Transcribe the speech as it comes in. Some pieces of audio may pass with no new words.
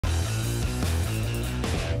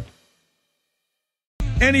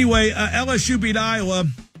Anyway, LSU beat Iowa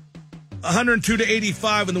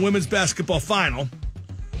 102-85 in the women's basketball final.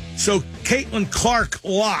 So Caitlin Clark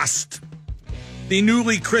lost, the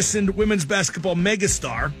newly christened women's basketball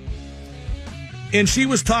megastar. And she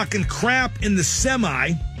was talking crap in the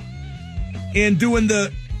semi and doing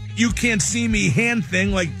the you can't see me hand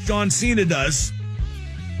thing like John Cena does.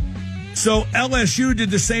 So LSU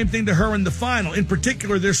did the same thing to her in the final, in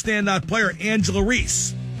particular their standout player, Angela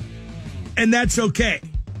Reese. And that's okay.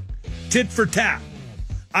 Tit for tat.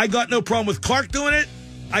 I got no problem with Clark doing it.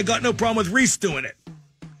 I got no problem with Reese doing it.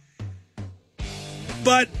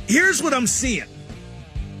 But here's what I'm seeing.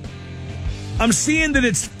 I'm seeing that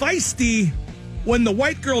it's feisty when the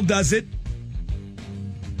white girl does it.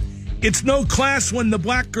 It's no class when the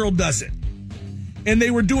black girl does it. And they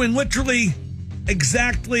were doing literally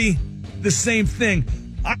exactly the same thing.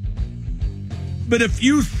 But if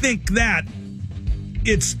you think that,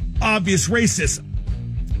 it's obvious racism.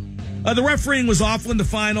 The refereeing was awful in the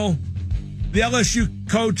final. The LSU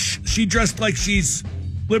coach, she dressed like she's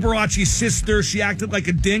Liberace's sister. She acted like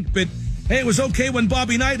a dink, but hey, it was okay when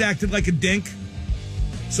Bobby Knight acted like a dink.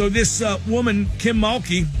 So this woman, Kim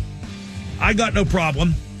Mulkey, I got no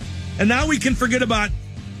problem. And now we can forget about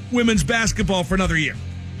women's basketball for another year.